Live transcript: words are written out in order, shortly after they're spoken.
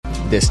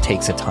this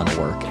takes a ton of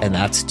work, and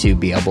that's to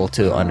be able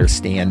to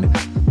understand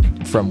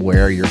from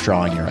where you're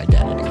drawing your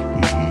identity.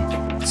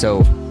 Mm-hmm.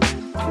 So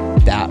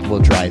that will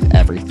drive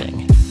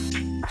everything.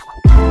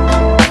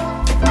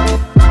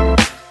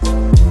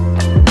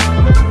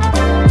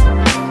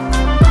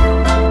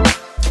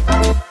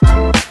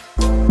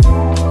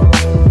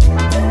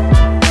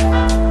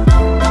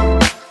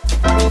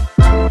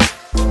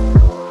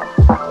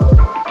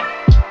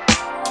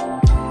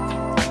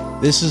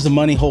 This is the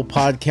Money Hole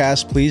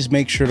Podcast. Please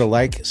make sure to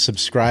like,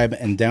 subscribe,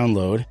 and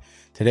download.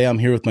 Today, I'm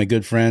here with my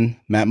good friend,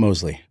 Matt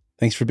Mosley.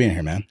 Thanks for being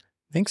here, man.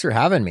 Thanks for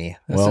having me.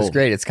 This is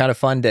great. It's kind of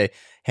fun to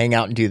hang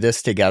out and do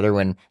this together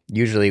when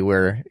usually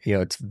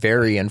it's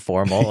very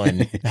informal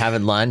and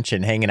having lunch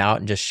and hanging out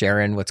and just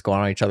sharing what's going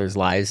on in each other's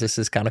lives. This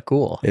is kind of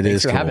cool.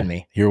 Thanks for having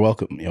me. You're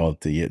welcome.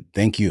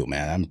 Thank you,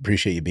 man. I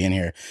appreciate you being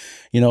here.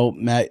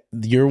 Matt,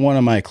 you're one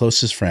of my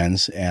closest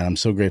friends, and I'm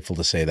so grateful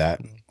to say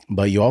that.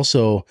 But you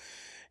also,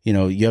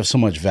 you have so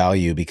much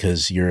value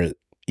because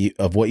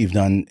of what you've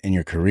done in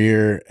your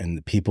career and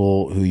the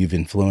people who you've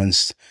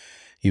influenced.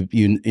 A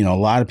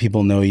lot of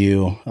people know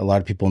you. A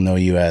lot of people know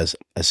you as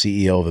a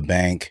CEO of a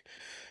bank.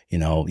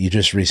 You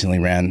just recently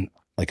ran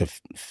like a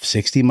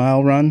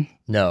 60-mile run.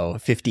 No,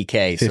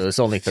 50K. So it's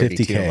only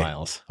 32 50K.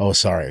 miles. Oh,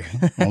 sorry.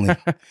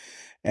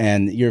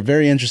 And you're a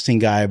very interesting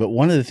guy. But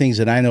one of the things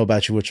that I know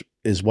about you, which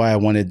is why I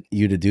wanted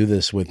you to do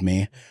this with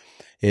me,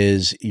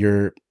 is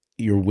your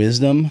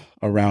wisdom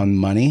around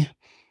money.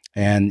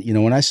 And,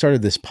 when I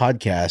started this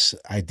podcast,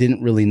 I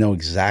didn't really know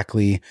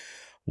exactly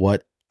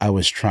what I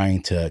was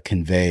trying to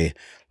convey,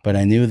 but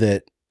I knew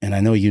that, and I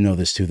know you know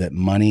this too, that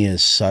money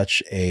is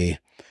such a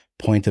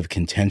point of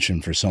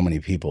contention for so many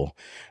people.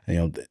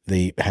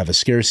 They have a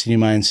scarcity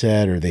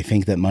mindset, or they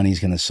think that money is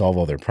going to solve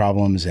all their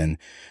problems. And,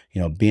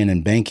 being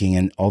in banking,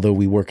 and although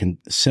we work in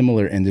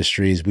similar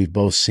industries, we've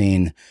both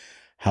seen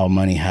how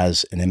money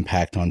has an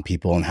impact on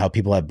people and how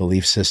people have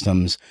belief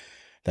systems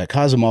that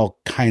cause them all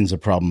kinds of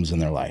problems in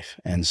their life.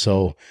 And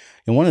so,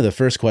 one of the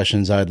first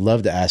questions I'd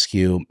love to ask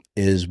you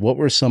is, what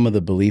were some of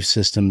the belief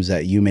systems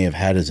that you may have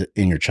had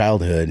in your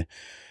childhood,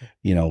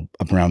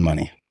 around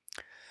money?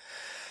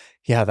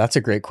 Yeah, that's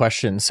a great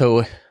question.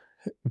 So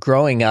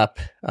growing up,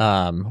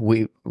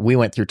 we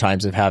went through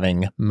times of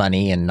having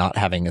money and not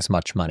having as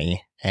much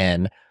money.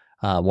 And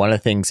one of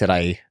the things that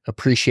I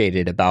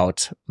appreciated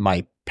about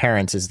my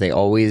parents is they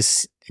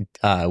always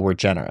were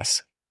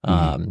generous.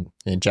 And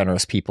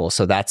generous people.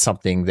 So that's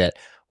something that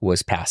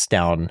was passed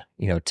down,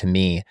 to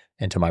me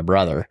and to my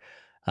brother.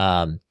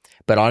 But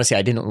honestly,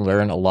 I didn't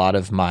learn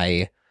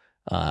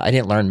I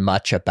didn't learn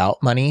much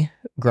about money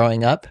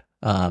growing up.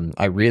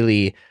 I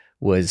really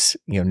was,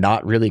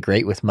 not really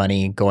great with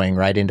money going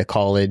right into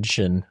college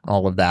and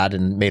all of that,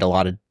 and made a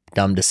lot of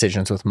dumb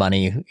decisions with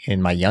money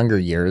in my younger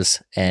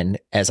years. And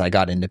as I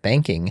got into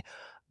banking,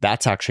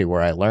 that's actually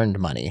where I learned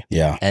money.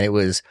 Yeah. And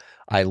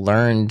I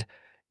learned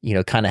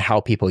kind of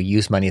how people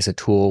use money as a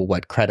tool,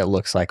 what credit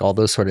looks like, all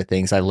those sort of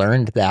things. I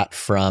learned that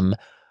from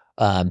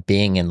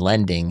being in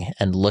lending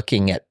and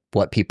looking at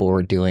what people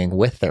were doing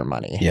with their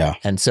money. Yeah.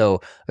 And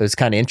so it was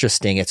kind of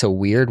interesting. It's a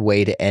weird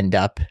way to end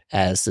up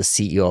as the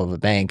CEO of a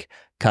bank,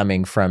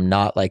 coming from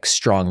not like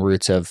strong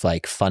roots of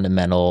like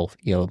fundamental,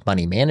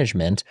 money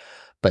management,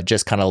 but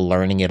just kind of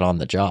learning it on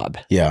the job.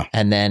 Yeah.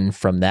 And then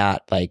from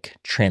that, like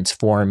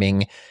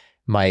transforming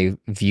my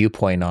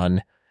viewpoint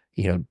on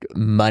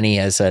money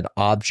as an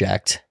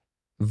object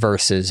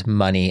versus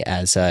money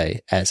as a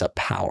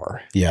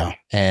power. Yeah.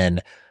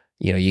 And,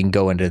 you can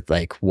go into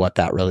like what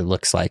that really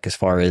looks like as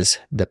far as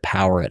the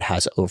power it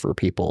has over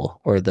people,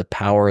 or the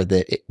power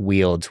that it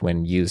wields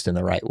when used in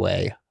the right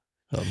way.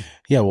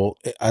 Yeah. Well,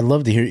 I'd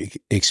love to hear you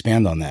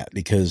expand on that,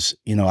 because,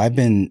 I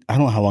don't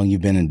know how long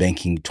you've been in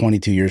banking,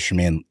 22 years for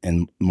me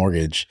in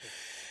mortgage.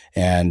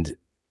 And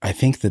I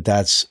think that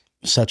that's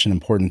such an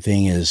important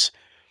thing, is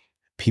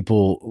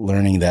people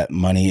learning that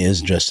money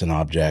is just an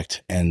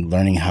object, and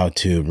learning how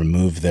to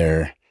remove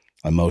their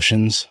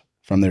emotions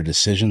from their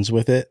decisions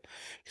with it.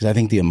 Because I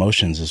think the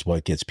emotions is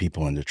what gets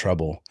people into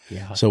trouble.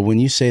 Yeah. So when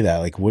you say that,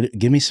 like,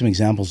 give me some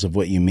examples of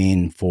what you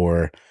mean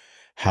for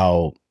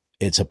how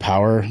it's a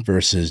power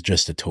versus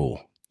just a tool.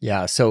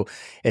 Yeah. So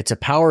it's a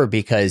power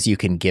because you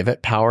can give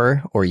it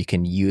power, or you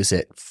can use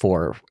it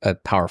for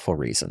powerful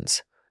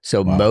reasons.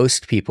 So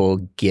most people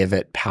give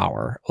it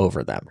power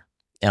over them.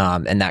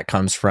 And that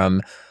comes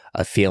from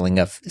a feeling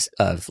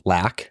of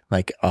lack,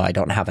 like, oh, I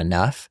don't have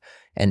enough.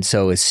 And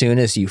so as soon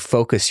as you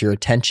focus your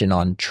attention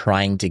on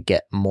trying to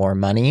get more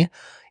money,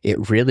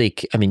 it really,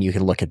 you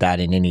can look at that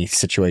in any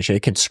situation.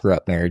 It can screw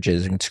up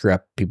marriages, it can screw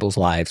up people's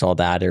lives, all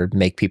that, or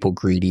make people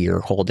greedy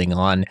or holding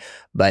on.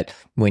 But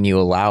when you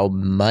allow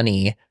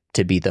money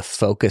to be the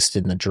focus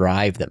and the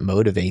drive that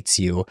motivates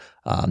you,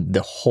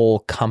 the whole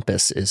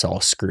compass is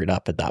all screwed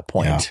up at that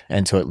point. Yeah.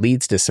 And so it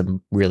leads to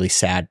some really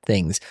sad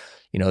things.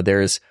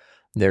 There's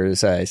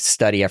there's a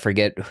study, I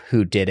forget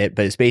who did it,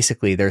 but it's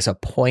basically there's a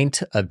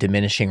point of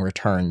diminishing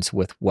returns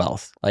with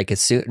wealth. Like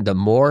the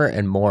more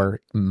and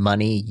more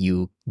money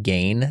you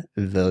gain,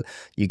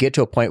 you get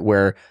to a point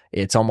where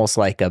it's almost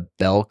like a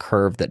bell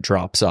curve that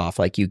drops off.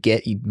 Like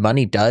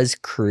money does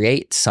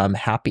create some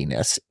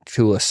happiness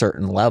to a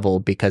certain level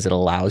because it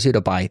allows you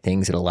to buy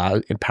things. It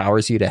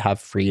empowers you to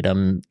have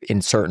freedom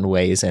in certain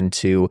ways and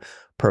to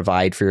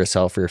provide for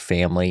yourself, for your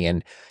family,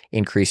 and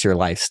increase your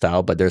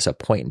lifestyle. But there's a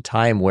point in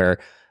time where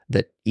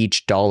that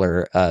each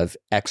dollar of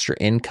extra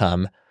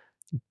income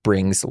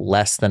brings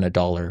less than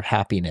 $1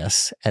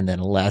 happiness, and then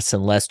less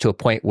and less, to a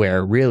point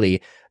where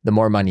really the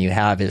more money you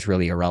have is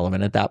really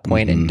irrelevant at that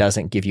point and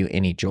doesn't give you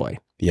any joy.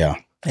 Yeah.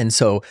 And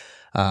so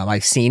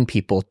I've seen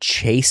people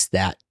chase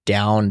that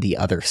down the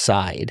other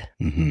side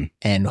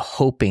and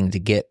hoping to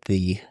get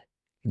the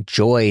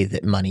joy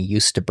that money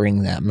used to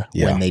bring them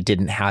when they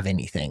didn't have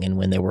anything and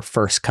when they were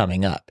first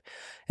coming up.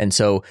 And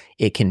so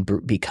it can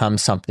become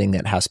something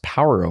that has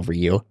power over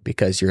you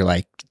because you're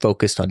like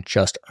focused on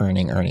just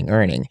earning.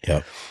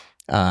 Yep.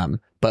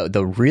 But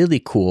the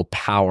really cool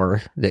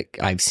power that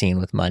I've seen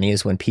with money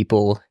is when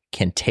people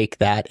can take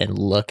that and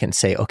look and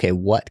say, okay,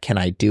 what can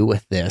I do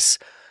with this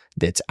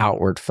that's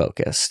outward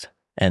focused?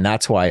 And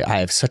that's why I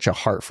have such a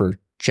heart for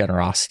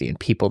generosity and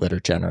people that are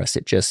generous.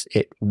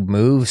 It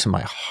moves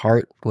my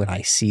heart when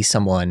I see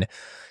someone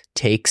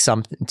take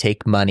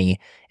money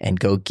and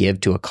go give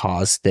to a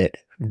cause that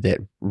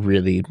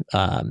really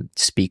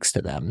speaks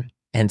to them.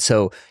 And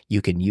so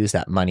you can use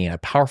that money in a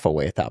powerful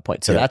way at that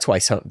point. So that's why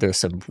there's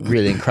some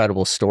really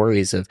incredible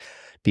stories of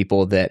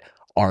people that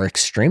are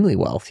extremely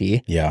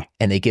wealthy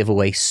and they give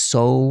away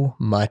so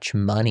much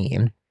money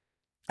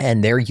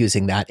and they're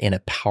using that in a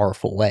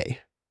powerful way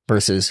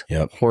versus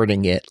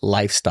hoarding it,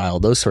 lifestyle,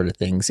 those sort of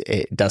things.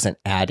 It doesn't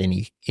add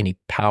any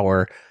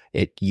power.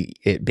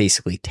 It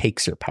basically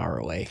takes your power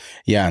away.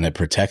 Yeah. And it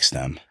protects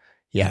them.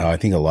 Yeah. You know, I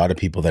think a lot of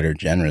people that are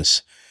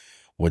generous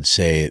would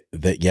say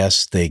that,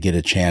 yes, they get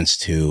a chance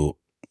to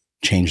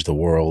change the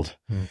world,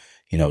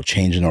 you know,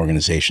 change an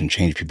organization,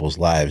 change people's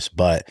lives.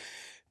 But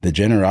the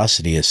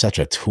generosity is such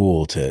a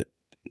tool to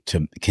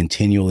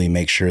continually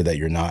make sure that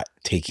you're not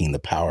taking the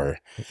power,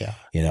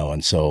 you know?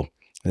 And so,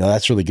 you know,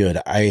 that's really good.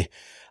 I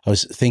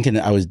was thinking,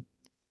 I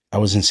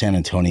was in San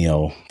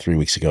Antonio 3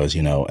 weeks ago, as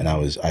you know, and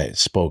I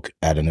spoke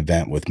at an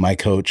event with my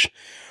coach,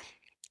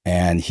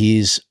 and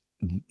he's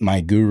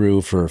my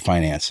guru for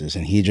finances,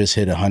 and he just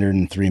hit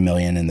 103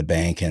 million in the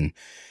bank, and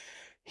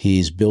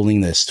he's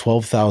building this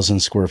 12,000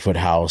 square foot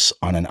house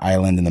on an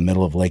island in the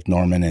middle of Lake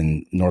Norman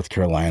in North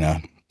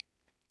Carolina.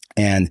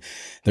 And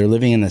they're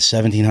living in a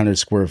 1,700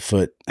 square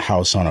foot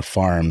house on a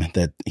farm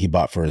that he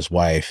bought for his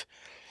wife.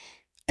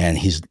 And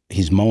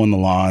he's mowing the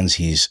lawns.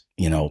 He's,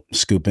 you know,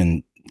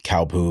 scooping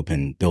cow poop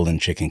and building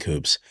chicken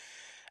coops.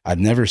 I've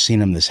never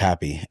seen him this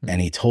happy.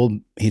 And he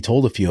told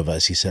a few of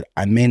us, he said,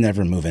 I may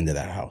never move into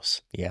that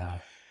house. Yeah.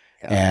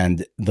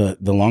 And the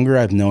longer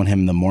I've known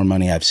him, the more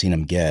money I've seen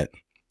him get,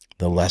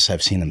 the less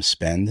I've seen him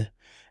spend.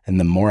 And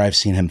the more I've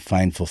seen him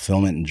find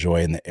fulfillment and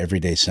joy in the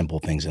everyday simple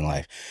things in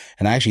life.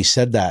 And I actually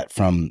said that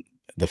from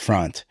the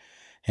front.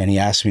 And he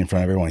asked me in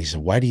front of everyone, he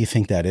said, why do you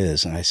think that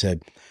is? And I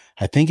said,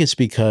 I think it's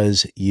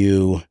because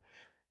you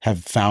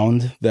have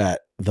found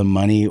that the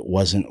money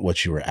wasn't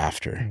what you were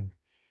after.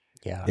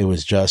 Yeah. It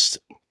was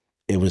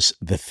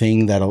the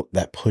thing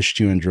that pushed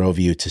you and drove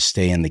you to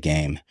stay in the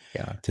game,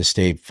 to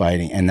stay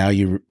fighting. And now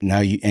you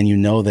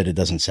know that it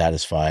doesn't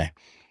satisfy.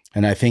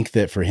 And I think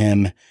that for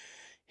him,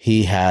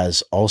 he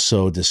has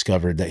also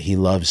discovered that he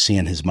loves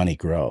seeing his money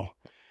grow.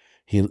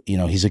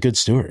 He's a good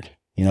steward.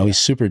 He's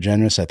super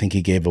generous. I think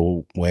he gave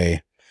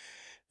away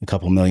a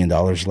couple $1 million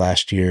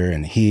last year,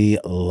 and he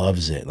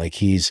loves it.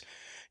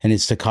 And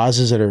it's to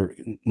causes that are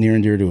near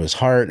and dear to his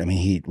heart. I mean,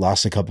 he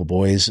lost a couple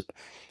boys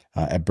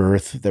at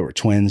birth that were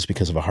twins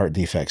because of a heart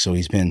defect. So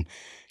he's been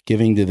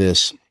giving to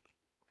this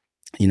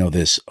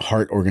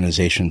heart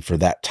organization for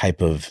that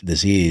type of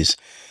disease.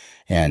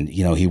 And,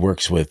 he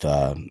works with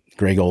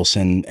Greg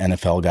Olson,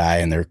 NFL guy,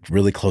 and they're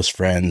really close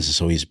friends.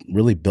 So he's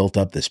really built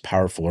up this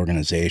powerful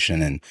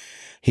organization, and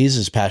he's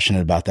as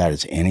passionate about that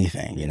as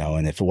anything,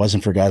 and if it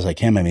wasn't for guys like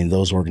him, I mean,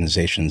 those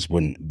organizations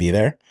wouldn't be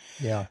there.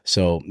 Yeah.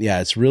 So yeah,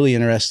 it's really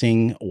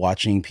interesting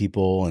watching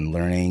people and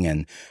learning.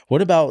 And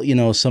what about,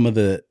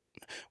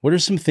 what are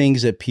some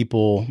things that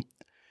people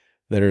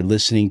that are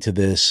listening to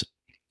this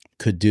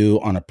could do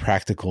on a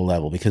practical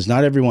level? Because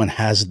not everyone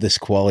has this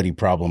quality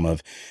problem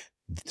of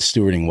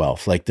stewarding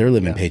wealth. Like, they're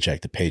living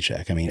paycheck to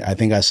paycheck. I mean, I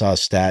think I saw a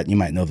stat, you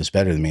might know this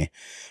better than me,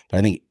 but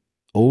I think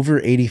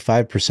over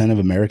 85% of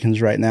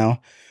Americans right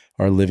now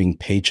are living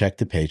paycheck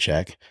to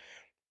paycheck.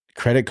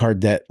 Credit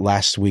card debt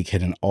last week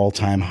hit an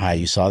all-time high.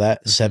 You saw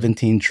that?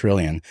 17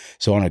 trillion.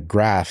 So on a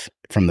graph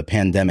from the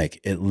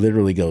pandemic, it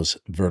literally goes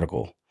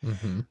vertical.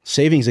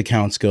 Savings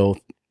accounts go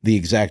the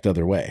exact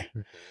other way.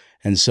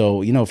 And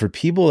so, for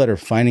people that are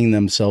finding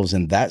themselves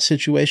in that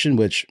situation,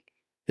 which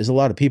is a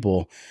lot of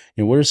people,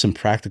 what are some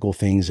practical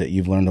things that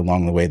you've learned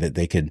along the way that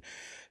they could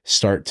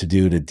start to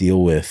do to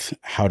deal with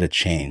how to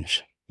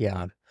change?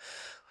 Yeah.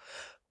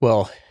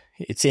 Well,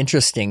 it's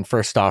interesting,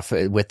 first off,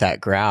 with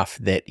that graph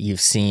that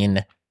you've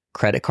seen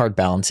credit card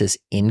balances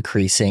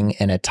increasing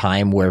in a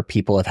time where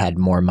people have had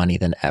more money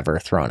than ever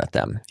thrown at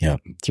them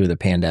through the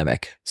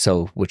pandemic.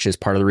 So, which is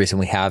part of the reason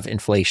we have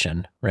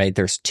inflation, right?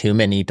 There's too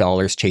many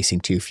dollars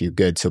chasing too few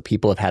goods. So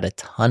people have had a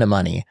ton of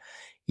money,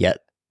 yet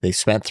they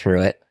spent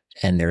through it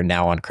and they're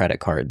now on credit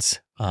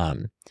cards.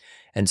 And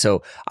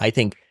so I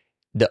think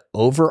the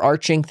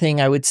overarching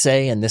thing I would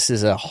say, and this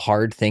is a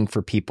hard thing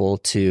for people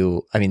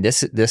to, I mean,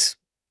 this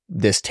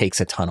takes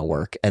a ton of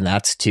work, and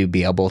that's to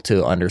be able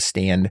to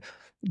understand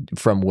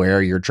from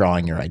where you're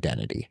drawing your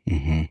identity.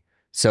 Mm-hmm.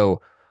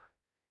 So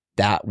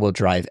that will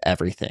drive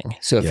everything.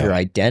 So if your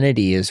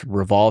identity is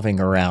revolving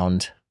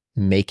around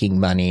making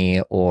money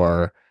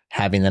or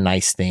having the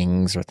nice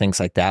things or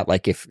things like that,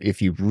 like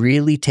if you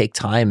really take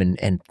time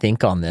and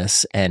think on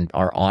this and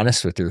are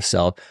honest with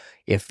yourself,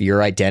 if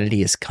your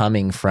identity is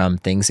coming from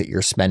things that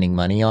you're spending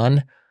money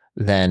on,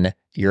 then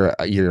you're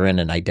in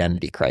an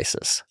identity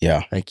crisis.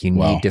 Yeah. Like you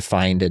need to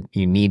find it.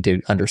 You need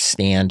to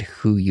understand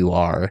who you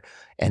are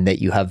and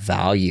that you have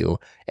value,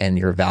 and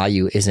your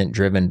value isn't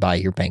driven by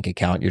your bank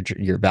account.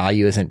 Your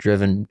value isn't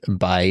driven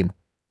by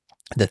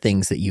the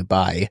things that you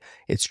buy.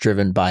 It's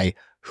driven by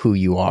who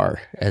you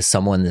are as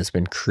someone that's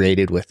been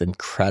created with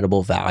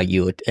incredible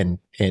value and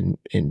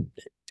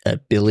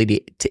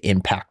ability to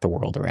impact the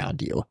world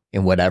around you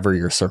in whatever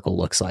your circle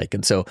looks like.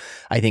 And so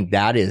I think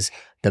that is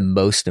the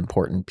most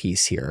important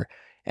piece here.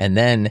 And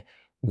then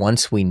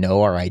once we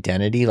know our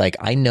identity, like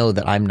I know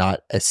that I'm not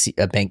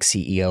a bank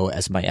CEO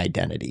as my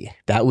identity.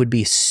 That would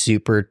be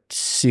super,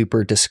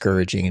 super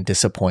discouraging and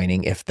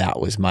disappointing if that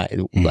was my,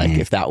 like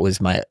if that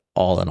was my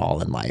all in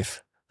all in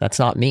life. That's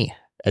not me.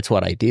 It's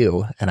what I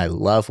do. And I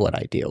love what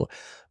I do.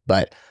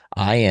 But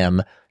I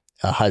am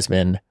a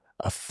husband,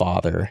 a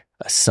father,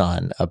 a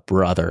son, a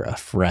brother, a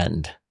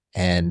friend.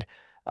 And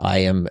I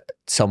am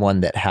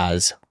someone that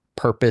has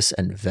purpose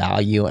and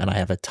value, and I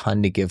have a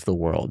ton to give the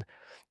world.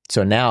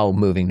 So now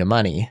moving to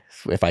money,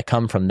 if I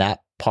come from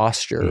that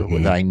posture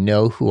where I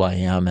know who I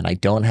am and I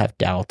don't have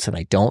doubts and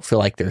I don't feel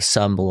like there's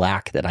some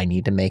lack that I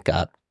need to make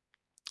up,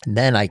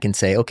 then I can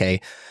say, okay,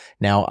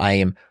 now I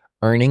am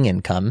earning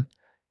income,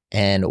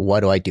 and what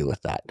do I do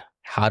with that?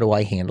 How do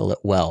I handle it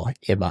well?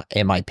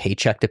 Am I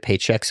paycheck to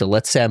paycheck? So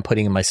let's say I'm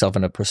putting myself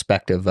in a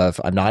perspective of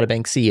I'm not a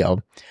bank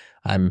CEO.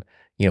 I'm,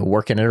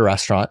 working at a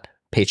restaurant,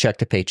 paycheck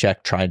to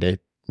paycheck, trying to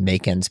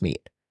make ends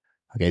meet.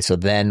 Okay, so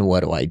then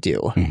what do I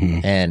do?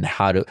 And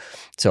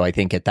so I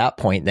think at that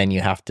point, then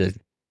you have to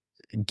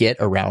get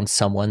around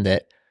someone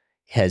that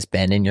has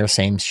been in your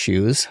same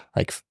shoes,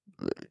 like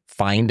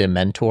find a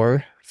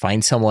mentor,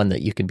 find someone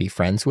that you can be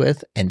friends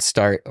with and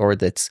start, or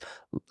that's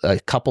a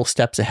couple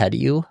steps ahead of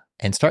you,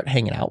 and start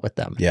hanging out with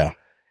them. Yeah.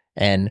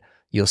 And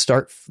you'll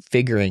start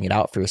figuring it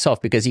out for yourself,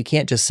 because you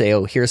can't just say,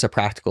 oh, here's a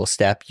practical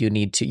step. You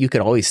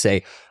can always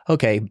say,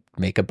 okay,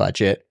 make a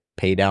budget,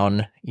 pay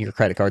down your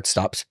credit card,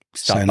 stop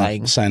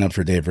buying. Sign up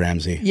for Dave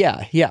Ramsey.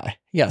 Yeah.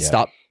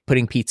 Stop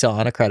putting pizza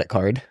on a credit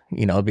card,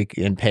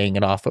 and paying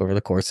it off over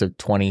the course of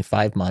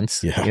 25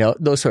 months,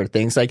 those sort of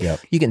things. Like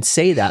you can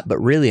say that, but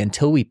really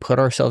until we put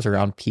ourselves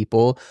around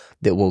people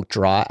that will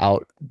draw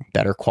out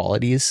better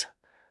qualities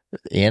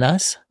in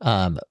us,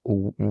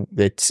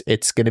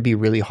 it's going to be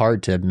really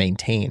hard to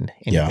maintain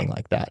anything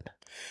like that.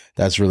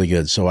 That's really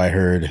good. So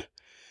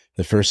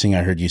the first thing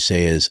I heard you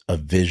say is a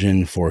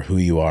vision for who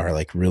you are,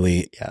 like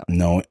really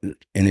know.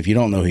 And if you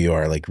don't know who you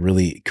are, like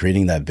really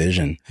creating that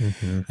vision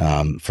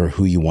for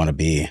who you want to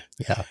be.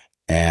 Yeah.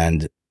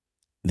 And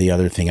the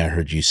other thing I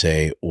heard you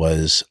say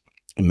was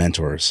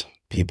mentors,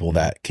 people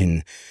that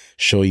can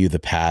show you the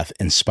path,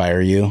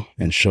 inspire you,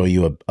 and show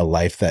you a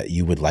life that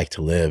you would like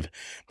to live.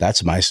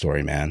 That's my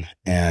story, man.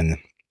 And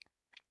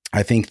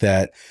I think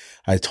that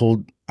I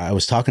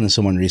was talking to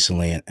someone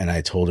recently, and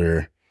I told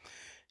her,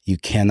 you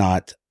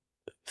cannot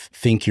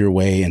think your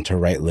way into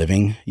right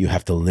living. You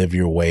have to live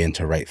your way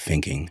into right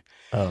thinking.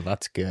 Oh,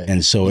 that's good.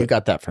 And so you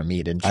got that from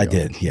me, didn't you? I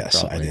did. Yes,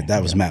 probably. I did.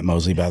 That was Matt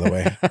Mosley, by the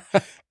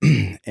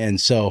way. And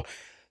so,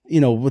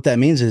 what that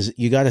means is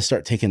you got to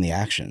start taking the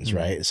actions,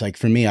 right? It's like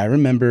for me, I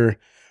remember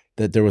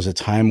that there was a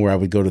time where I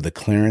would go to the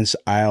clearance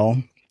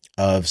aisle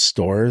of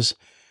stores,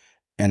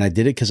 and I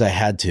did it because I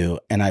had to,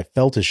 and I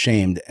felt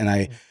ashamed, and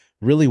I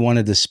really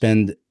wanted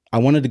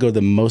to go to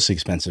the most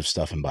expensive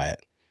stuff and buy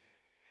it.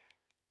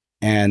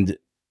 And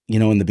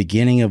in the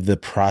beginning of the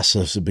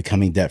process of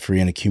becoming debt-free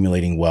and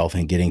accumulating wealth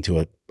and getting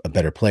to a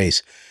better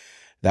place,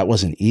 that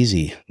wasn't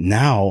easy.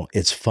 Now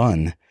it's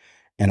fun,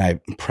 and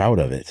I'm proud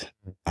of it.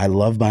 I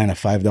love buying a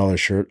 $5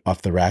 shirt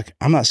off the rack.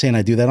 I'm not saying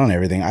I do that on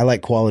everything. I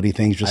like quality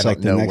things, just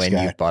like the next guy. I don't know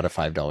when you bought a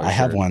 $5 shirt. I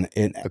have one,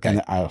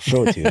 and I'll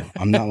show it to you.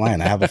 I'm not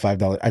lying. I have a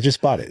 $5. I just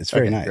bought it. It's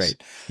very nice.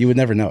 Great. You would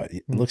never know it.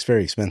 It looks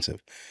very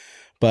expensive.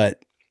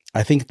 But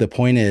I think the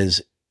point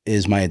is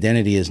my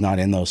identity is not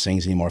in those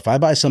things anymore. If I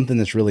buy something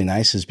that's really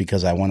nice, it's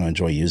because I want to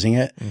enjoy using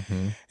it.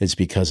 It's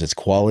because it's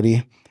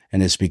quality,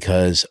 and it's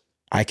because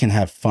I can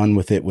have fun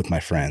with it with my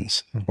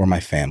friends or my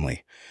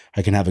family.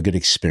 I can have a good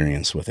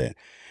experience with it,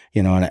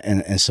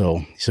 and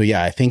so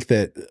yeah, I think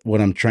that what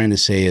I'm trying to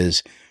say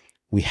is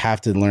we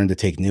have to learn to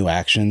take new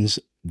actions.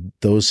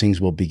 Those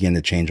things will begin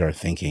to change our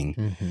thinking.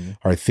 Mm-hmm.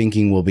 Our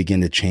thinking will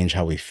begin to change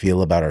how we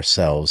feel about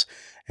ourselves.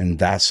 And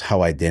that's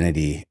how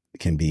identity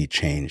can be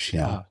changed, you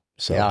know?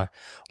 So, yeah.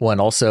 Well,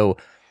 and also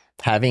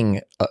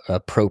having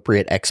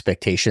appropriate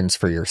expectations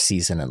for your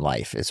season in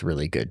life is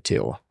really good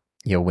too.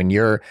 You know, when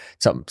you're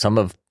some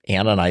of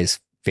Anna and I's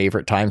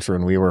favorite times were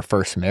when we were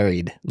first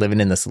married,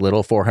 living in this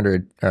little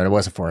 400, or it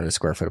wasn't 400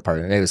 square foot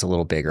apartment. It was a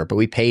little bigger, but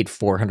we paid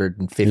 $450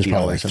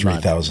 like a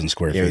month. 3,000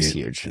 square feet. It was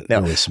huge.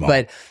 Really small.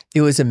 But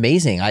it was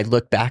amazing. I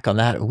look back on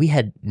that. We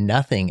had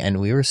nothing and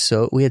we had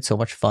so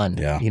much fun,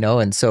 you know?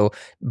 And so,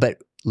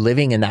 but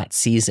living in that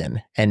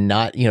season and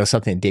not, you know,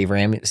 something Dave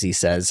Ramsey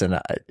says, and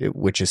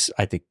which is,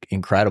 I think,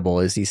 incredible,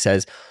 is he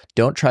says,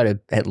 don't try to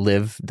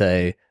live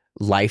the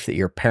life that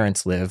your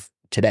parents live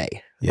today.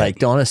 Yep. Like,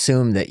 don't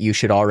assume that you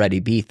should already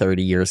be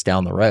 30 years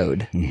down the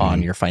road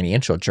on your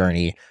financial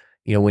journey.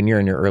 You know, when you're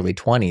in your early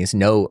 20s,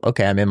 know,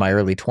 okay, I'm in my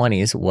early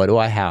 20s. What do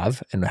I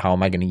have and how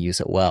am I going to use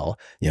it well?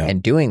 Yep.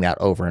 And doing that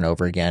over and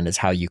over again is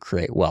how you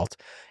create wealth.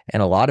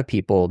 And a lot of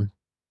people,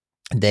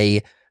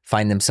 they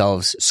find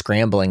themselves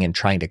scrambling and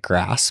trying to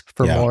grasp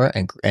for more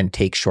and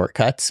take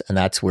shortcuts. And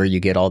that's where you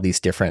get all these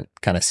different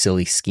kind of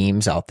silly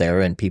schemes out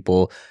there, and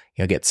people,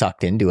 you know, get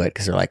sucked into it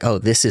because they're like, oh,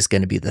 this is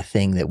going to be the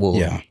thing that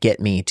will get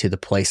me to the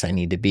place I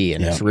need to be.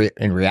 And it's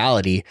in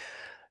reality,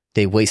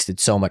 they wasted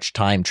so much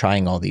time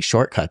trying all these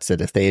shortcuts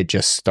that if they had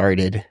just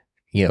started,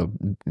 you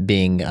know,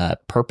 being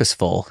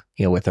purposeful,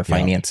 you know, with their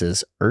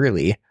finances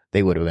early,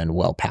 they would have been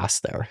well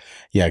past there.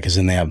 Yeah, because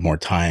then they have more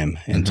time,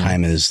 and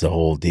time is the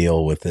whole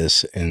deal with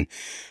this. And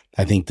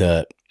I think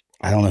I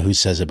don't know who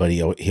says it, but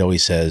he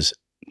always says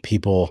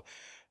people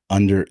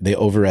they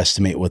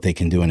overestimate what they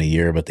can do in a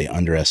year, but they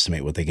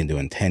underestimate what they can do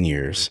in 10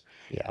 years.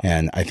 Yeah.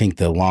 And I think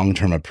the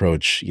long-term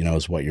approach, you know,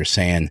 is what you're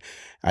saying.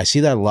 I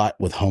see that a lot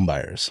with home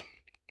buyers.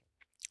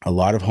 A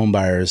lot of home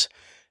buyers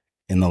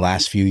in the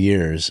last few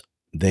years,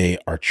 they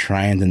are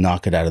trying to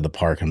knock it out of the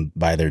park and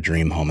buy their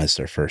dream home as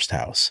their first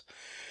house.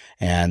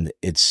 And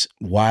it's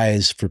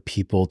wise for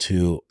people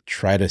to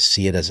try to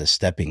see it as a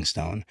stepping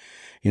stone.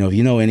 You know, if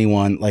you know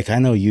anyone, like I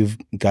know you've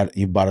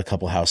bought a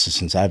couple houses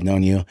since I've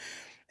known you.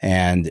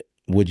 And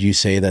would you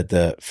say that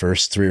the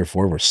first 3 or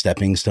 4 were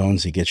stepping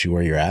stones to get you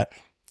where you're at?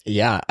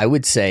 Yeah, I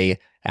would say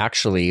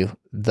actually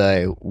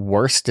the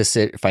worst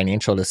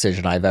financial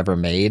decision I've ever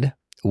made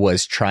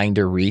was trying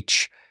to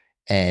reach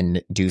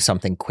and do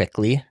something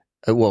quickly.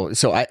 Well,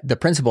 so the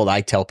principle that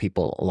I tell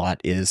people a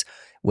lot is,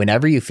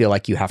 whenever you feel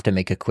like you have to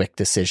make a quick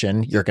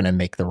decision, you're going to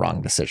make the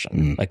wrong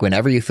decision. Like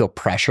whenever you feel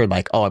pressured,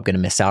 like, oh, I'm going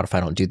to miss out if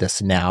I don't do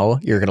this now,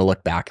 you're going to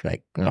look back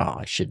like, oh,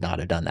 I should not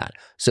have done that.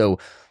 So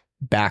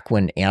back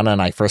when Anna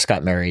and I first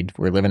got married,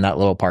 we were living in that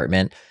little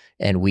apartment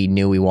and we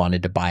knew we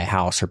wanted to buy a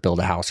house or build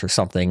a house or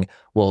something.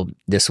 Well,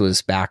 this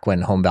was back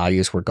when home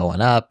values were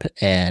going up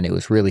and it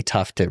was really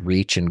tough to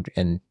reach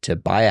and to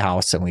buy a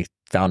house. And we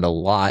found a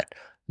lot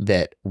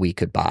that we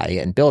could buy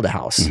and build a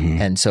house.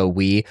 And so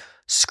we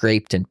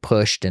scraped and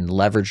pushed and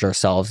leveraged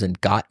ourselves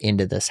and got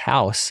into this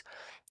house.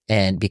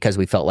 And because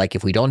we felt like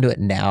if we don't do it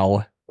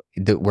now,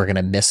 that we're going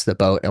to miss the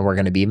boat and we're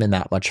going to be even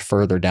that much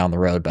further down the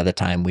road by the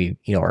time we,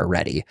 you know, are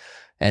ready.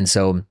 And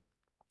so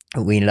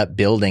we ended up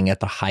building at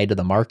the height of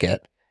the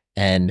market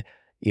and,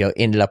 you know,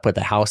 ended up with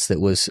a house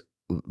that was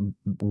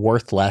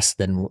worth less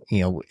than,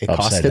 you know, it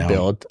cost to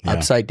build,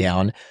 upside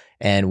down.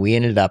 And we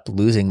ended up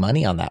losing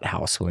money on that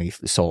house when we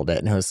sold it.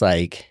 And it was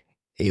like,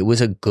 it was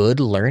a good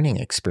learning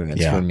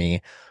experience for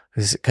me,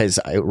 because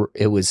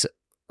it was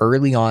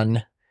early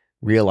on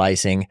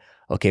realizing,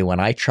 okay,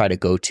 when I try to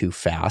go too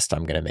fast,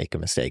 I'm going to make a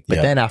mistake.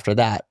 But then after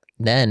that,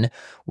 then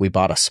we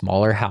bought a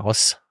smaller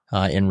house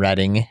in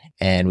Redding,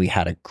 and we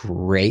had a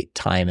great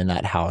time in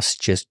that house,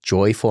 just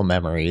joyful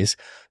memories.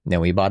 And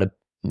then we bought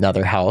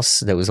another house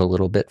that was a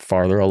little bit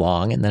farther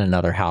along, and then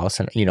another house.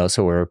 And, you know,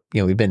 so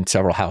we've been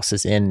several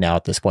houses in now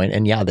at this point,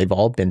 and they've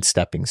all been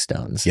stepping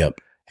stones.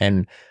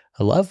 And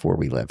I love where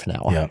we live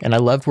now. And I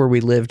loved where we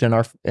lived in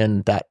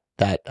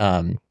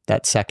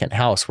that second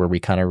house where we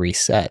kind of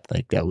reset.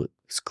 Like that was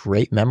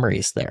great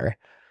memories there.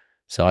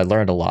 So I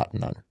learned a lot in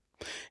that.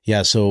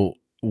 Yeah. So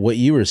what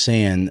you were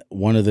saying,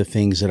 one of the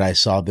things that I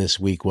saw this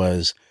week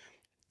was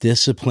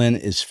discipline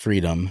is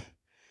freedom,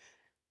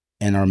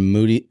 and our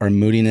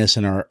moodiness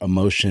and our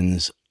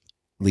emotions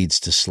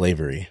leads to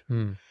slavery.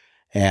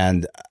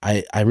 And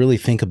I really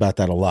think about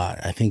that a lot.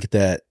 I think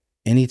that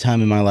any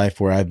time in my life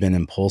where I've been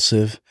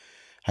impulsive,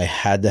 I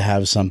had to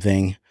have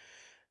something,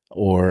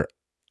 or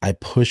I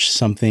pushed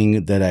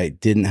something that I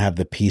didn't have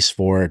the peace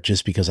for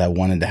just because I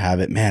wanted to have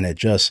it, man, it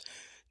just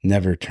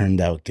never turned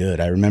out good.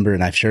 I remember,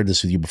 and I've shared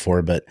this with you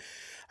before, but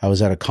I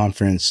was at a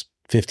conference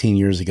 15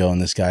 years ago,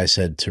 and this guy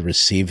said to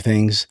receive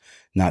things,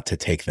 not to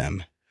take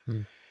them.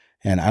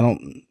 And I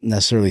don't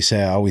necessarily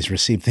say I always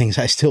receive things.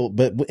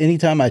 But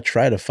anytime I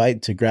try to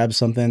fight to grab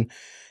something,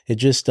 it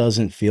just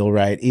doesn't feel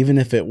right. Even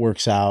if it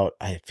works out,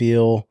 I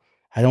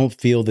don't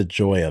feel the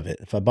joy of it.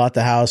 If I bought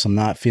the house, I'm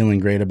not feeling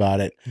great about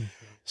it.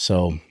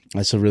 So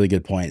that's a really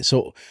good point.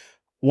 So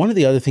one of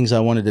the other things I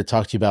wanted to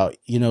talk to you about,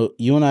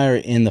 you and I are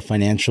in the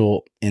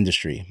financial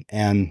industry,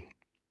 and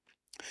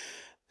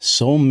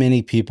so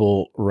many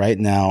people right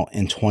now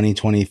in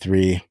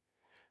 2023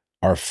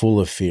 are full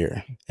of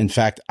fear. In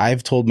fact,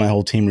 I've told my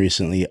whole team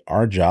recently,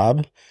 our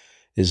job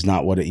is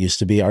not what it used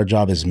to be. Our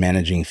job is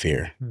managing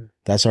fear.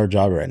 That's our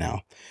job right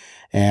now.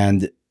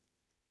 And,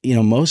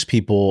 most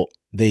people,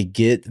 they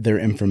get their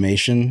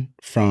information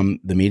from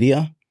the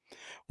media,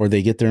 or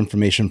they get their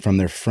information from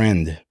their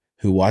friend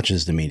who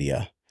watches the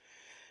media.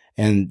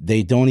 And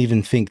they don't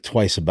even think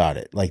twice about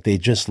it. Like, they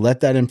just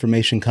let that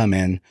information come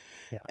in,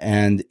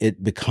 and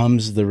it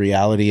becomes the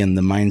reality and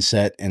the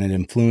mindset, and it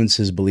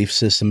influences belief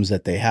systems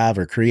that they have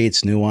or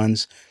creates new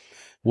ones.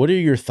 What are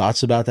your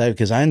thoughts about that?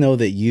 Because I know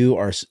that you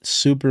are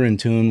super in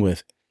tune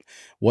with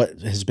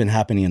what has been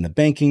happening in the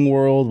banking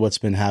world, what's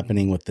been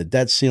happening with the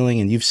debt ceiling,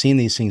 and you've seen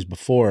these things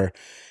before,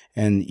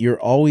 and you're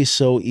always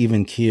so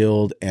even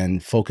keeled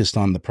and focused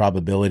on the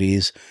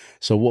probabilities.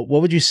 So what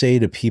would you say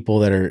to people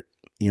that are,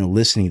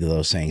 listening to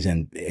those things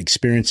and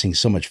experiencing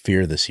so much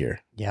fear this year?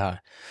 Yeah.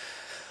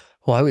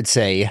 Well, I would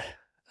say,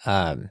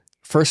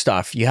 first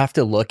off, you have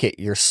to look at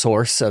your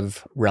source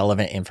of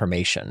relevant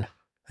information.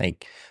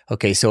 Like,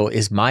 okay, so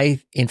is my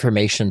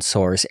information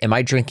source, am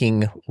I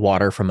drinking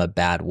water from a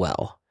bad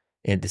well?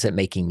 And is it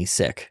making me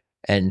sick?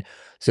 And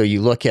so you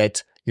look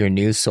at your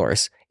news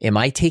source. Am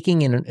I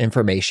taking in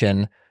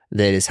information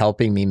that is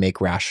helping me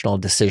make rational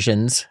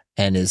decisions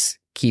and is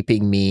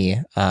keeping me,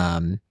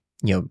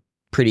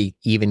 pretty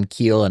even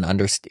keel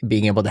and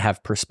being able to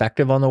have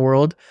perspective on the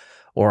world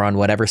or on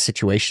whatever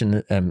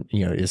situation,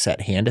 is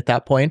at hand at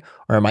that point?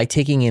 Or am I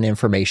taking in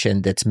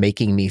information that's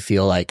making me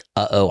feel like,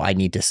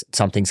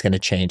 something's going to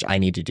change. I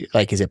need to do,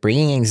 like, is it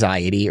bringing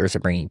anxiety or is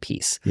it bringing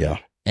peace? Yeah.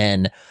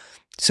 And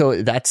so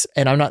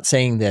and I'm not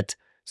saying that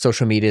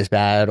social media is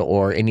bad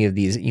or any of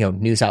these,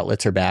 news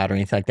outlets are bad or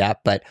anything like that.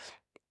 But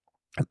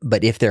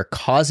if they're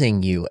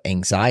causing you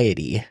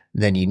anxiety,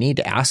 then you need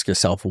to ask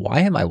yourself,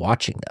 why am I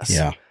watching this?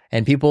 Yeah.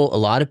 And a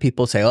lot of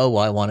people say, oh,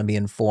 well, I want to be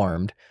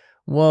informed.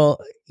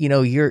 Well,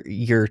 you're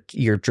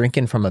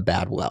drinking from a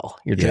bad well.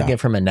 You're drinking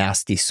from a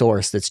nasty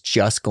source that's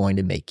just going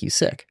to make you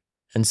sick.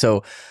 And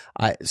so,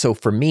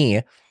 for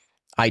me,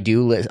 I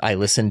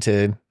listen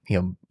to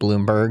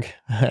Bloomberg,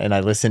 and I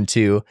listen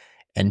to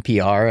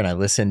NPR, and I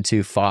listen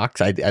to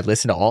Fox. I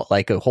listen to all,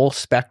 like, a whole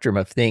spectrum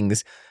of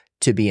things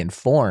to be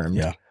informed.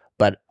 Yeah.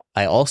 But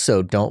I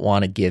also don't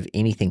want to give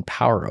anything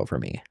power over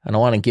me. I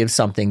don't want to give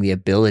something the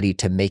ability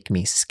to make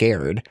me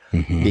scared,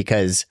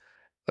 because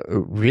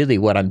really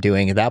what I'm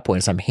doing at that point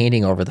is I'm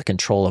handing over the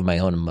control of my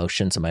own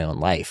emotions and my own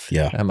life.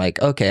 Yeah. I'm like,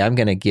 okay, I'm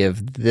going to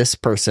give this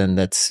person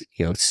that's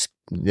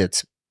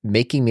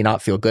making me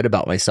not feel good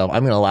about myself,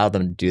 I'm going to allow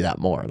them to do that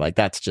more. Like,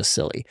 that's just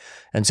silly.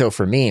 And so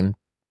for me,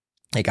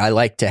 like, I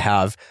like to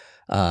have,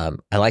 I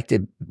like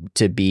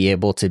to be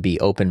able to be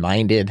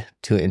open-minded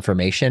to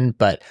information,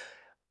 but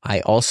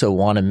I also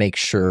want to make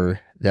sure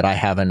that I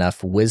have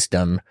enough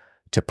wisdom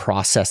to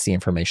process the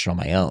information on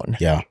my own.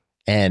 Yeah.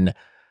 And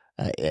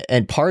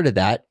part of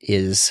that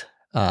is,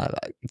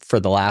 for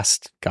the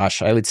last,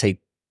 I would say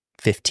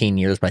 15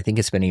 years, but I think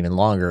it's been even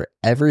longer.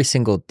 Every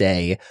single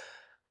day,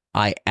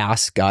 I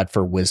ask God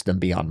for wisdom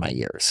beyond my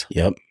years.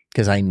 Yep.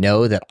 Because I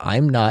know that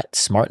I'm not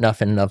smart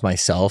enough in and of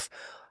myself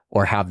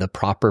or have the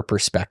proper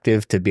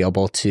perspective to be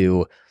able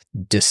to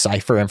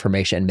decipher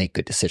information and make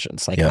good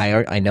decisions. Like,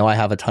 I know I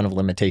have a ton of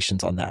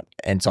limitations on that.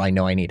 And so I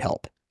know I need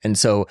help. And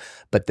so,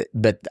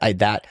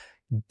 that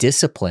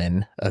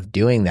discipline of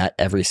doing that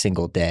every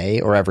single day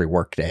or every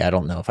work day, I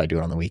don't know if I do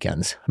it on the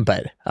weekends,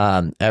 but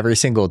every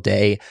single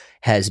day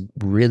has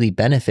really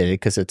benefited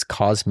because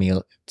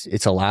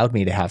it's allowed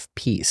me to have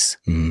peace.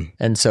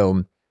 And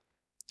so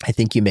I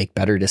think you make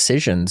better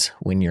decisions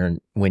when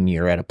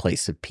you're at a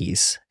place of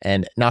peace.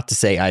 And not to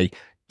say I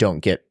don't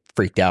get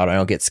freaked out, I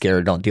don't get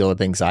scared, don't deal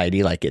with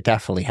anxiety. Like, it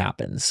definitely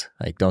happens.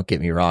 Like, don't get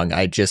me wrong.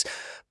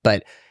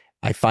 But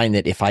I find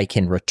that if I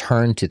can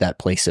return to that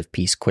place of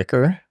peace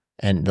quicker,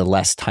 and the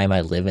less time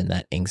I live in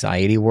that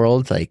anxiety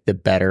world, like, the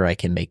better I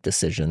can make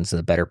decisions,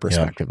 the better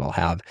perspective I'll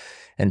have.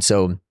 And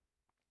so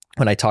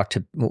when I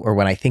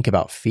think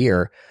about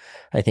fear,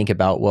 I think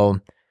about,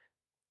 well,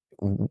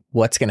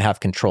 what's going to have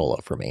control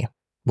over me?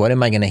 What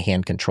am I going to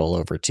hand control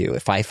over to?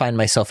 If I find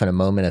myself in a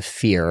moment of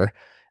fear,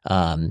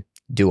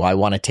 do I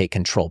want to take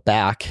control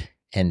back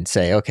and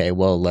say, okay,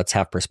 well, let's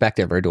have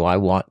perspective, or do I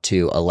want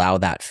to allow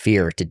that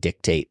fear to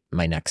dictate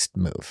my next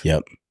move?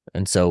 Yep.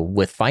 And so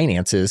with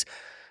finances,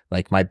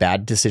 like my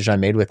bad decision I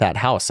made with that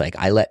house, like,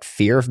 I let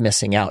fear of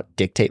missing out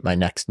dictate my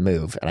next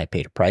move, and I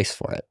paid a price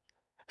for it.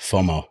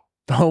 FOMO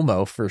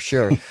for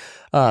sure.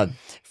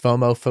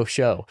 FOMO for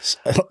show.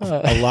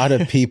 A lot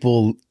of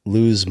people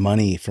lose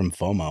money from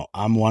FOMO.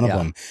 I'm one of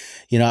them.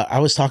 I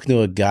was talking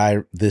to a guy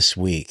this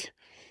week,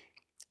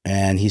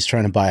 and he's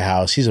trying to buy a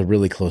house. He's a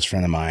really close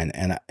friend of mine,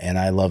 and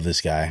I love this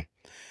guy.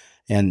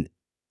 And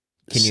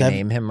can you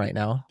name him right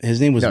now? His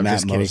name was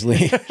Matt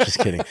Mosley. Just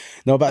kidding.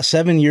 No, about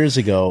 7 years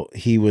ago,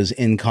 he was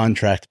in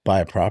contract to buy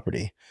a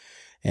property.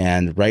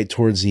 And right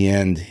towards the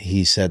end,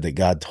 he said that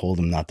God told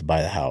him not to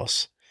buy the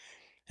house.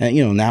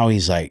 And, now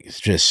he's like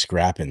just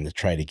scrapping to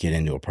try to get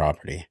into a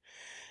property.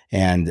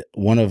 And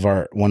one of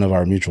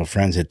our mutual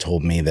friends had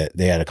told me that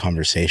they had a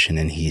conversation,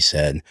 and he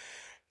said,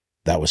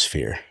 that was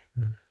fear.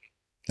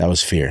 That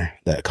was fear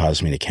that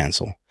caused me to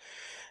cancel.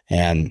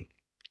 And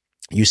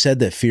you said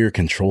that fear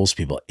controls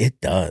people.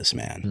 It does,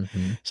 man.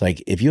 Mm-hmm. It's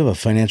like if you have a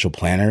financial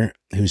planner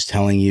who's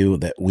telling you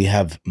that we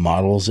have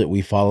models that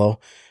we follow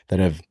that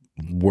have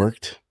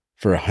worked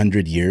for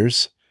 100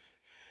 years,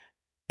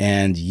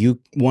 and you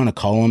want to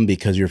call them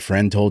because your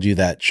friend told you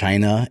that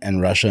China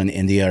and Russia and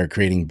India are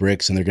creating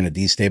BRICS and they're going to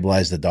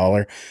destabilize the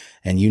dollar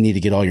and you need to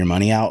get all your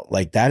money out,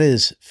 like that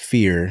is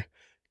fear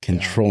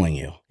controlling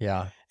you.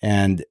 Yeah.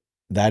 And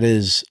that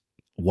is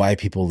why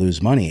people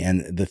lose money.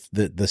 And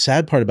the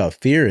sad part about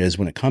fear is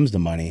when it comes to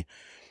money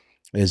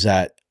is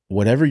that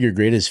whatever your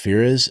greatest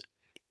fear is,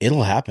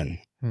 it'll happen,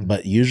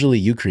 but usually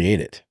you create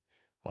it.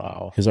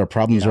 Wow. Because our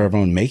problems are our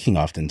own making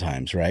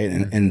oftentimes. Right.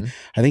 And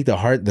I think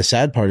the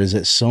sad part is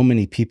that so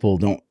many people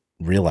don't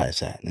realize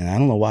that. And I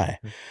don't know why.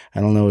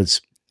 I don't know.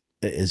 If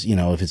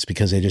it's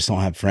because they just don't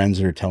have friends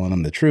that are telling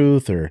them the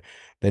truth, or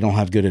they don't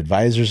have good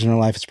advisors in their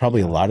life. It's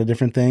probably a lot of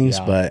different things,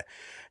 but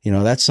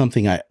that's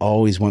something I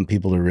always want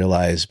people to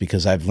realize,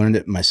 because I've learned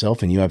it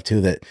myself, and you have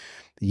too, that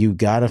you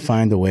got to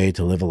find a way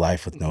to live a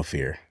life with no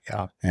fear.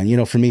 Yeah.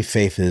 And, for me,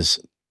 faith is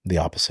the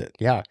opposite.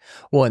 Yeah.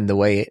 Well, and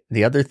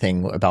the other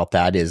thing about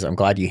that is, I'm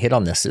glad you hit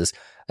on this, is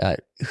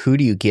who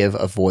do you give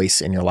a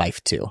voice in your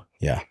life to?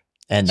 Yeah.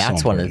 And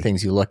that's one of the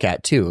things you look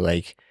at too.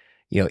 Like,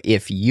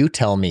 if you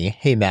tell me,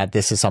 hey, Matt,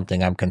 this is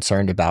something I'm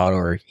concerned about,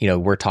 or,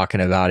 we're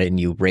talking about it, and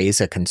you raise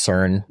a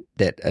concern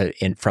that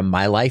from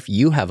my life,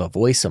 you have a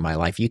voice in my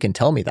life. You can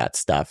tell me that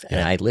stuff and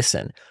I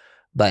listen,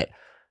 but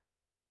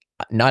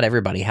not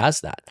everybody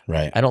has that.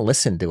 Right. I don't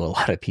listen to a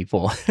lot of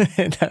people.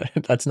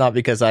 That's not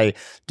because I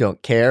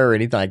don't care or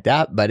anything like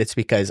that, but it's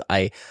because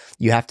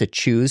you have to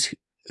choose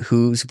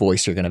whose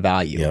voice you're going to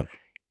value. Yep.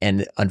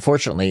 And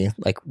unfortunately,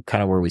 like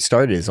kind of where we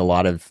started is a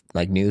lot of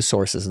like news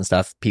sources and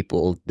stuff,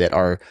 people that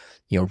are,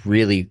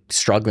 really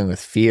struggling with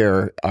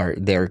fear,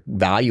 they're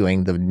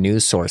valuing the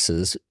news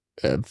sources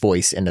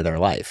voice into their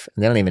life.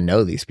 And they don't even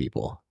know these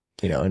people,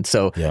 and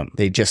so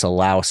they just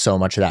allow so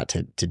much of that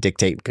to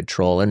dictate and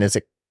control. And as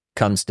it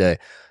comes to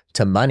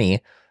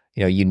money,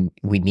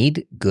 we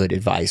need good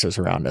advisors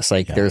around us.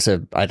 Like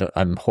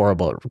I'm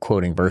horrible at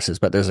quoting verses,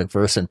 but there's a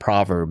verse in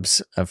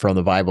Proverbs from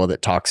the Bible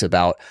that talks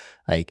about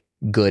like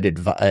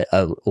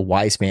a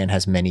wise man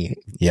has many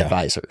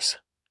advisors.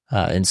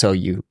 And so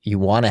you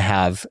want to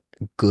have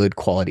good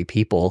quality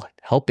people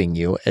helping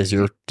you as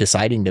you're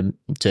deciding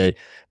to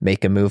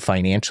make a move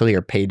financially,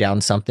 or pay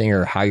down something,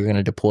 or how you're going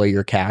to deploy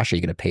your cash. Are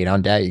you going to pay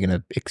down debt? You're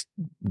going to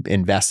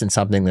invest in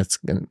something that's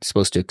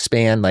supposed to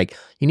expand. Like,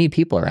 you need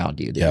people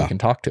around you that you can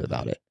talk to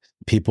about it.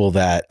 People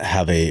that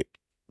have a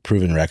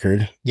proven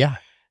record. Yeah.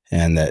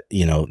 And that,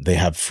 they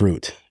have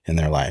fruit in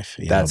their life.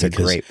 That's a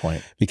great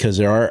point. Because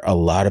there are a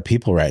lot of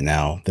people right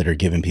now that are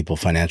giving people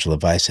financial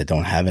advice that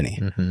don't have any.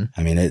 Mm-hmm.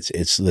 I mean,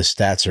 it's the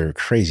stats are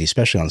crazy,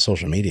 especially on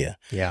social media.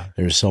 Yeah.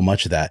 There's so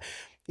much of that.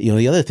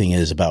 The other thing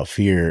is about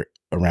fear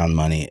around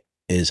money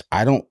is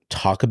I don't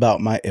talk about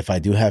if I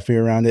do have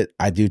fear around it,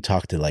 I do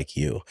talk to like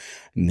you.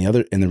 And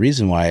the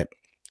reason why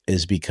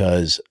is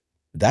because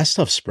that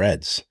stuff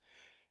spreads.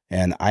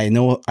 And I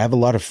know I have a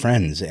lot of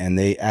friends, and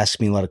they ask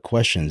me a lot of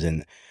questions,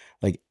 and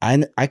like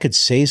I could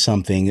say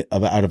something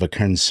out of a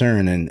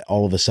concern and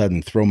all of a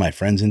sudden throw my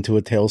friends into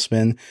a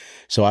tailspin.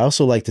 So I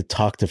also like to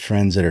talk to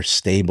friends that are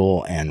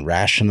stable and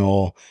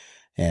rational.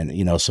 And,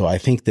 so I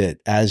think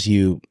that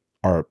the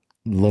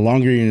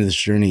longer you're into this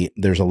journey,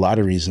 there's a lot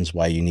of reasons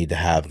why you need to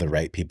have the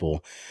right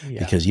people,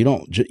 because you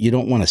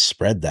don't want to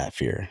spread that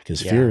fear,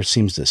 because fear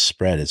seems to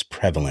spread. It's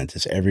prevalent.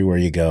 It's everywhere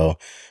you go.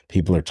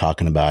 People are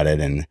talking about it,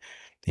 and,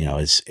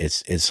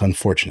 it's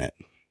unfortunate.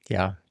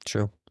 Yeah,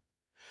 true.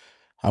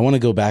 I want to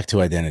go back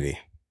to identity,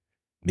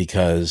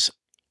 because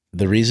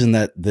the reason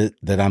that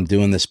I'm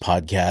doing this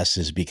podcast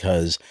is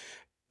because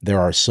there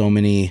are so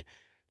many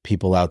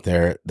people out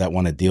there that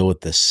want to deal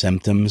with the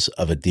symptoms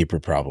of a deeper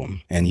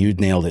problem. And you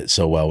nailed it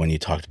so well when you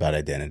talked about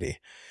identity.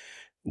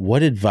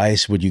 What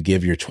advice would you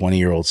give your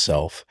 20-year-old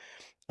self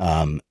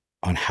on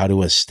how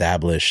to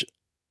establish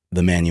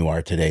the man you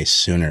are today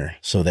sooner,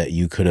 so that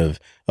you could have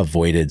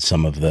avoided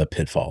some of the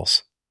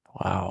pitfalls?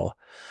 Wow.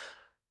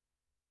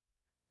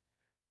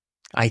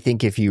 I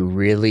think if you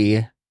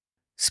really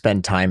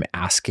spend time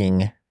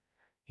asking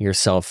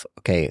yourself,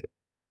 okay,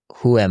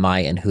 who am I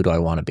and who do I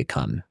want to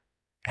become?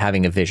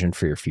 Having a vision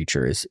for your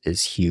future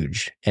is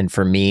huge. And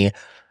for me,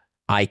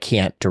 I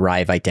can't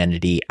derive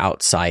identity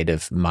outside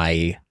of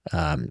my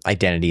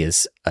identity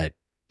as a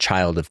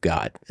child of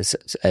God,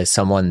 as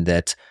someone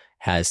that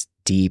has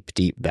deep,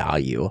 deep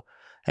value.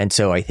 And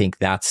so I think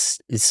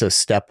so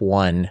step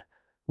one,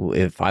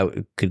 if I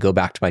could go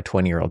back to my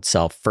 20-year-old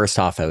self, first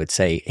off, I would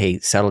say, hey,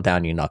 settle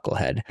down, you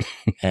knucklehead.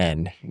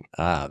 And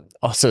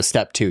also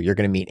step two, you're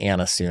going to meet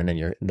Anna soon,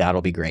 and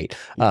that'll be great.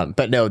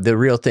 But no, the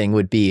real thing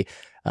would be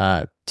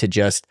to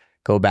just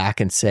go back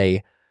and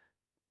say,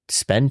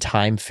 spend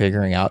time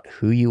figuring out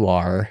who you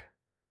are,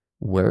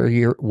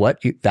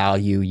 what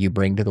value you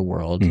bring to the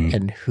world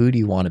and who do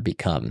you want to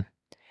become,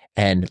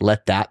 and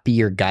let that be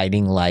your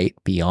guiding light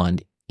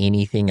beyond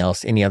anything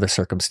else, any other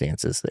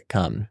circumstances that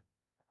come.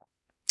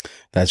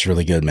 That's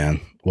really good,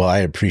 man. Well, I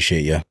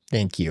appreciate you.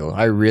 Thank you.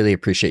 I really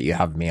appreciate you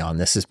having me on.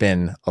 This has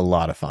been a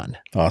lot of fun.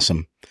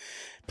 Awesome.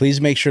 Please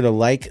make sure to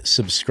like,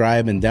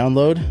 subscribe, and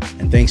download.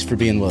 And thanks for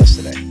being with us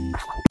today.